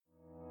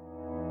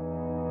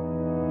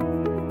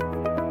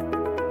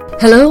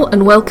Hello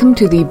and welcome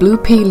to the Blue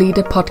Pea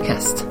Leader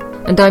podcast,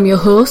 and I'm your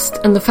host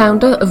and the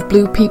founder of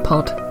Blue Pea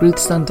Pod, Ruth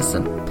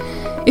Sanderson.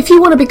 If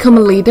you want to become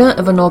a leader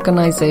of an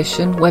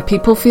organisation where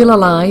people feel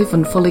alive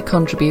and fully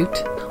contribute,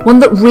 one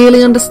that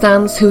really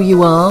understands who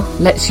you are,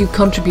 lets you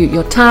contribute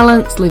your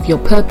talents, live your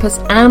purpose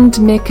and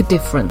make a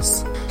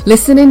difference,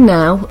 listen in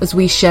now as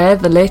we share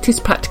the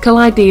latest practical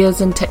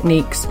ideas and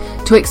techniques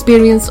to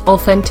experience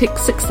authentic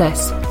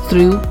success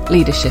through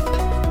leadership.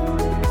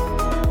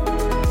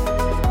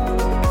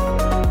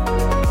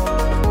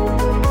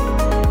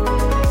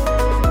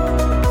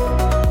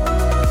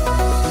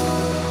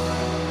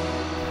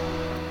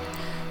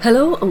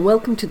 Hello and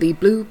welcome to the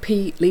Blue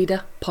Pea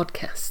Leader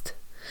podcast,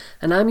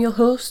 and I'm your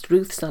host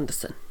Ruth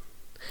Sanderson.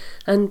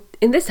 And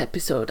in this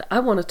episode I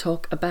want to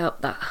talk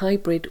about that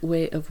hybrid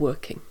way of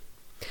working,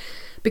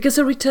 because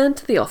a return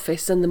to the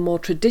office and the more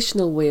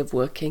traditional way of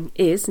working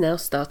is now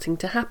starting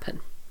to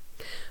happen.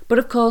 But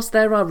of course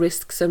there are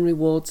risks and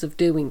rewards of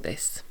doing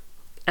this,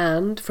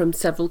 and from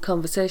several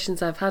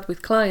conversations I've had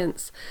with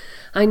clients,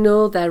 I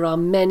know there are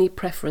many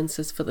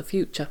preferences for the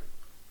future.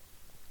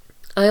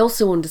 I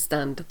also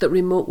understand that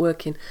remote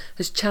working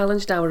has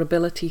challenged our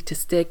ability to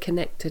stay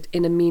connected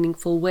in a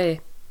meaningful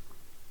way.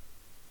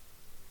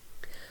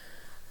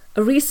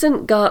 A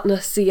recent Gartner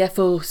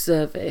CFO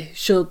Survey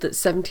showed that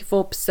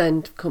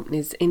 74% of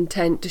companies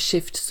intend to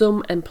shift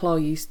some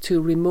employees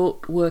to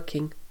remote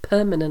working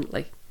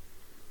permanently.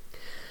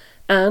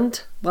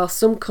 And while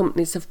some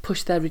companies have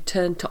pushed their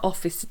return to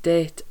office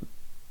date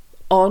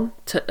on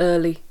to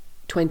early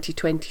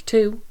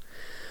 2022,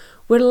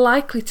 we're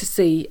likely to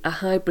see a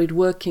hybrid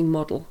working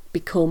model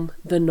become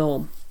the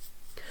norm.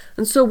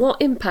 And so what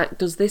impact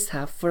does this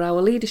have for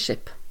our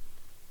leadership?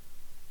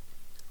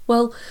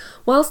 Well,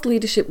 whilst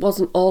leadership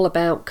wasn't all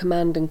about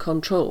command and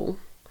control,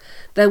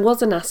 there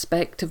was an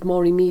aspect of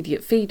more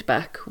immediate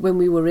feedback when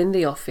we were in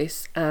the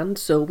office, and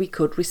so we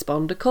could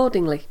respond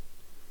accordingly.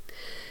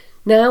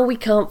 Now we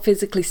can't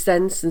physically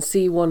sense and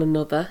see one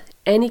another,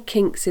 any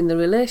kinks in the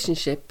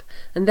relationship,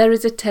 and there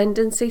is a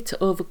tendency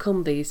to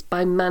overcome these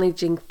by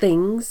managing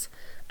things,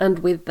 and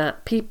with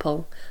that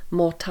people,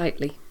 more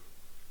tightly.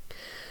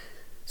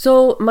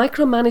 So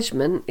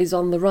micromanagement is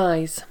on the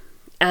rise,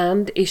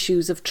 and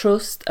issues of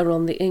trust are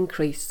on the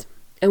increase.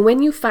 And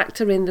when you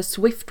factor in the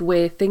swift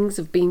way things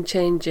have been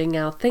changing,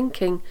 our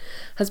thinking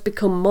has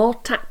become more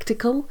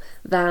tactical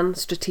than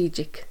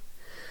strategic.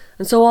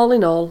 And so all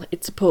in all,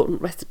 it's a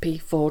potent recipe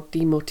for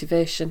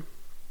demotivation.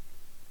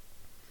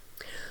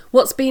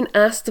 What's been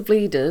asked of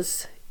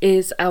leaders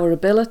is our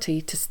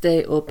ability to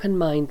stay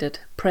open-minded,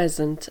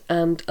 present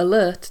and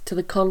alert to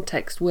the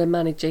context we're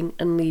managing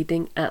and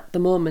leading at the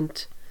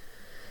moment.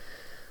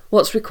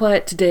 What's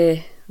required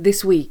today,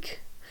 this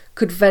week,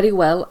 could very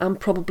well and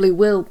probably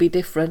will be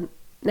different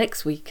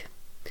next week.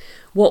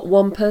 What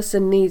one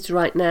person needs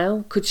right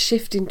now could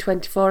shift in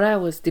 24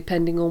 hours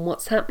depending on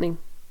what's happening.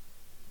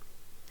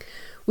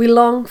 We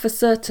long for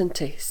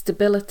certainty,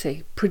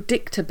 stability,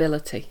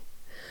 predictability.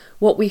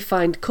 What we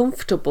find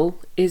comfortable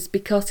is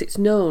because it's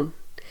known.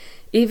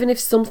 Even if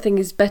something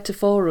is better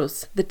for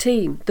us, the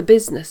team, the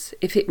business,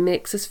 if it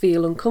makes us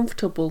feel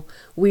uncomfortable,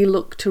 we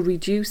look to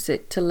reduce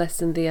it to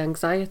lessen the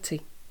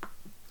anxiety.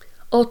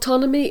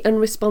 Autonomy and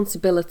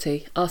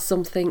responsibility are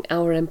something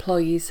our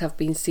employees have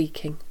been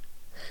seeking,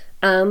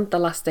 and the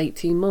last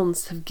 18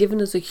 months have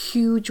given us a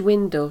huge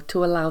window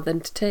to allow them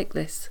to take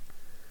this.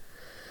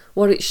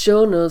 What it's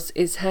shown us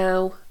is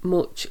how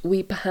much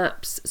we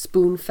perhaps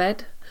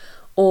spoon-fed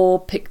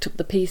or picked up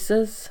the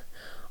pieces,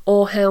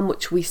 or how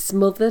much we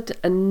smothered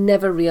and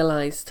never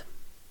realised.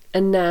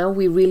 And now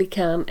we really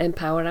can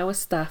empower our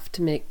staff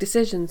to make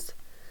decisions.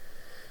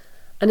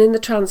 And in the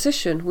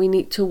transition, we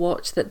need to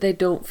watch that they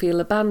don't feel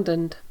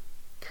abandoned.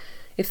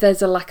 If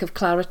there's a lack of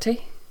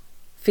clarity,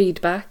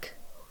 feedback,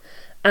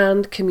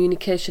 and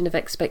communication of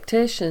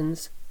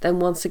expectations, then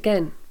once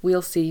again,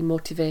 we'll see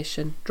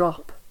motivation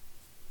drop.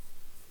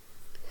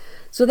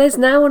 So there's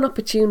now an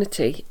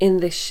opportunity in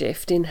this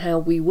shift in how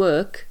we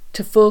work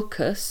to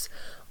focus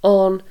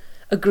on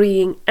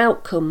agreeing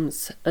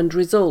outcomes and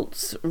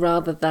results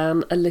rather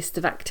than a list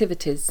of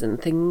activities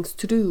and things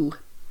to do.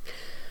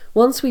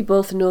 Once we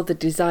both know the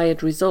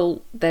desired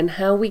result, then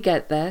how we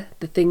get there,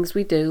 the things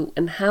we do,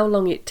 and how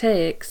long it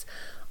takes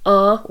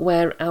are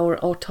where our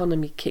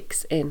autonomy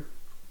kicks in.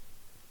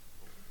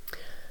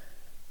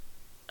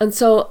 And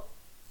so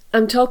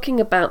I'm talking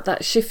about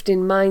that shift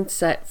in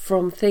mindset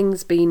from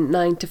things being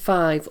 9 to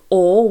 5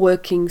 or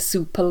working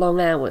super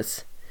long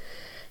hours.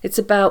 It's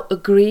about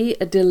agree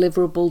a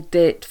deliverable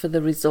date for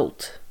the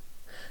result,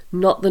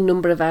 not the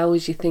number of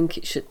hours you think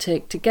it should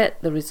take to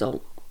get the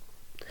result.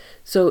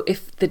 So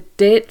if the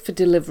date for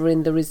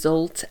delivering the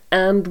result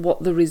and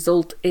what the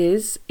result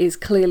is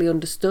clearly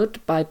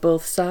understood by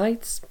both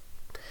sides,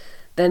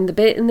 then the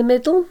bit in the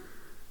middle,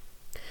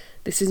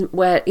 this is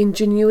where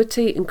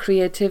ingenuity and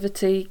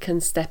creativity can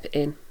step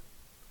in.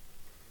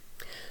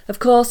 Of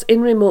course,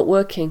 in remote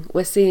working,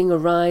 we're seeing a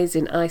rise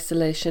in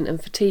isolation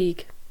and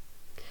fatigue.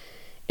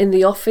 In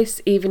the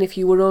office, even if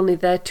you were only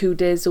there 2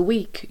 days a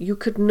week, you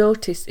could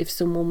notice if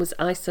someone was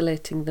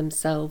isolating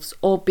themselves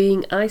or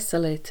being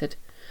isolated.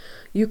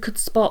 You could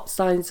spot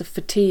signs of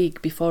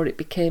fatigue before it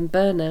became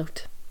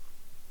burnout.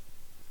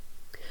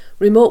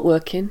 Remote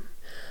working,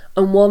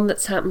 and one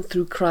that's happened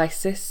through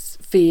crisis,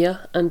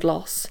 fear and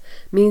loss,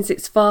 means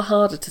it's far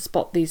harder to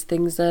spot these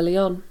things early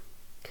on.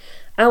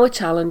 Our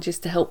challenge is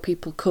to help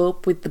people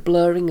cope with the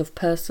blurring of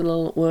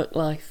personal and work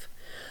life.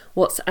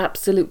 What's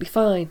absolutely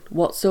fine,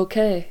 what's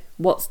okay,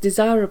 what's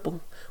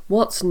desirable,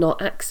 what's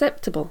not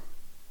acceptable.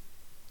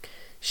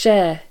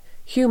 Share,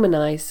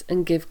 humanise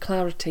and give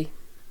clarity.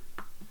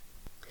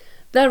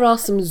 There are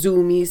some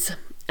zoomies,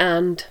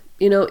 and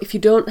if you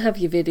don't have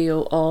your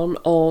video on,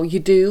 or you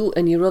do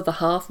and your other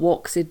half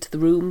walks into the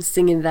room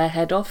singing their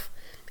head off,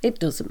 it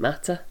doesn't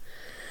matter.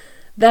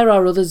 There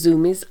are other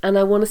zoomies, and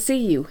I want to see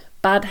you.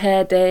 Bad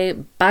hair day,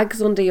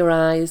 bags under your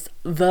eyes,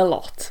 the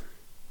lot.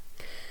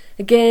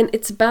 Again,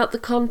 it's about the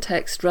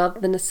context rather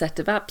than a set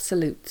of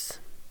absolutes.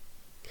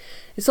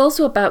 It's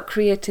also about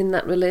creating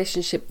that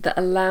relationship that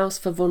allows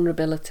for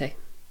vulnerability.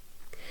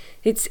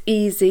 It's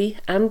easy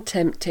and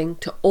tempting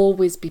to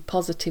always be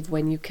positive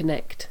when you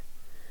connect.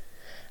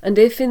 And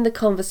if in the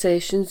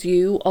conversations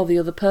you or the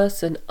other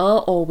person are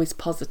always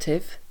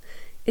positive,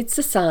 it's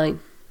a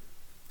sign.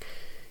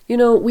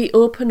 We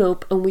open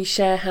up and we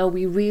share how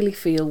we really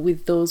feel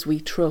with those we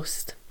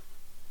trust.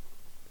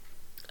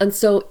 And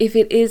so if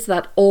it is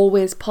that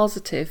always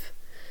positive,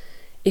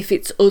 if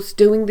it's us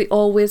doing the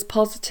always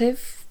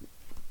positive,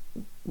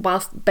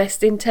 whilst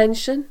best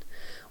intention,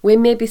 we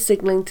may be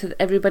signalling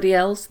to everybody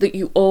else that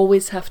you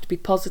always have to be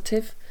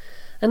positive.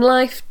 And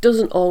life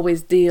doesn't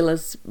always deal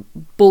as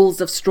bowls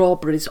of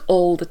strawberries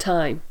all the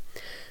time.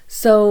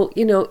 So,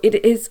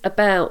 it is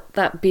about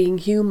that being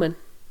human.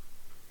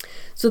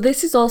 So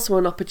this is also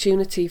an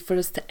opportunity for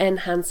us to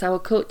enhance our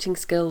coaching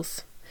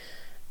skills,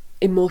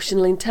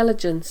 emotional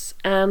intelligence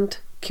and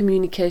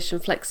communication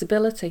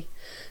flexibility,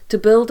 to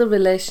build a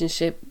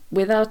relationship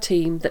with our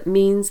team that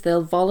means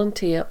they'll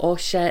volunteer or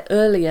share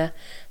earlier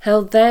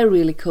how they're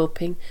really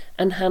coping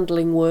and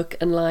handling work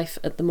and life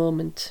at the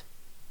moment.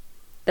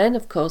 Then,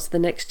 of course, the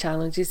next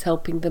challenge is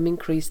helping them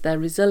increase their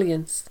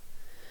resilience.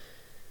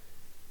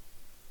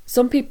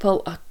 Some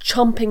people are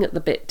chomping at the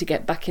bit to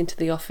get back into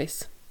the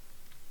office.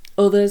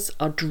 Others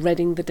are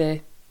dreading the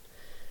day.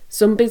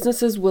 Some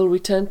businesses will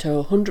return to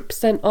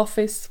 100%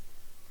 office.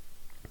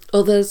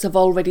 Others have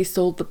already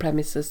sold the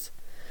premises.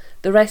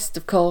 The rest,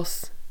 of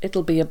course,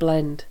 it'll be a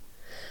blend.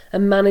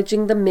 And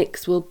managing the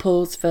mix will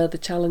pose further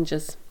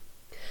challenges.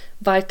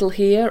 Vital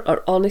here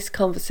are honest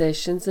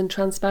conversations and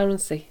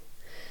transparency.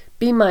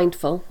 Be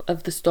mindful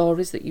of the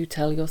stories that you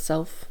tell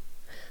yourself,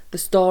 the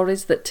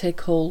stories that take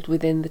hold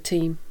within the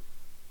team.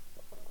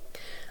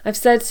 I've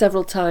said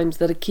several times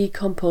that a key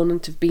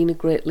component of being a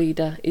great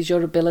leader is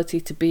your ability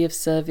to be of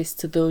service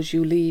to those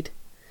you lead.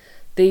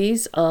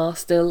 These are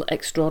still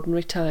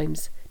extraordinary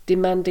times,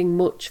 demanding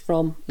much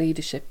from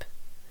leadership.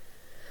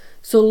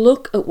 So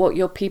look at what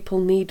your people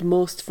need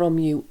most from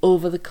you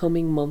over the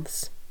coming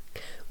months.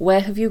 Where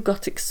have you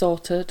got it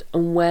sorted,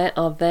 and where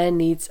are their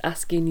needs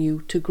asking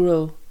you to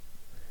grow?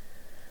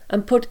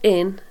 And put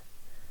in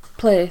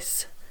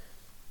place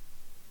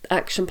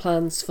action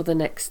plans for the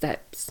next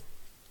steps.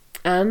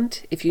 And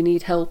if you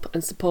need help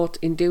and support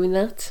in doing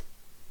that,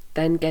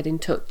 then get in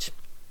touch.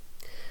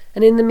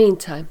 And in the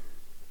meantime,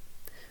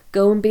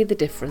 go and be the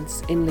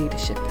difference in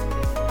leadership.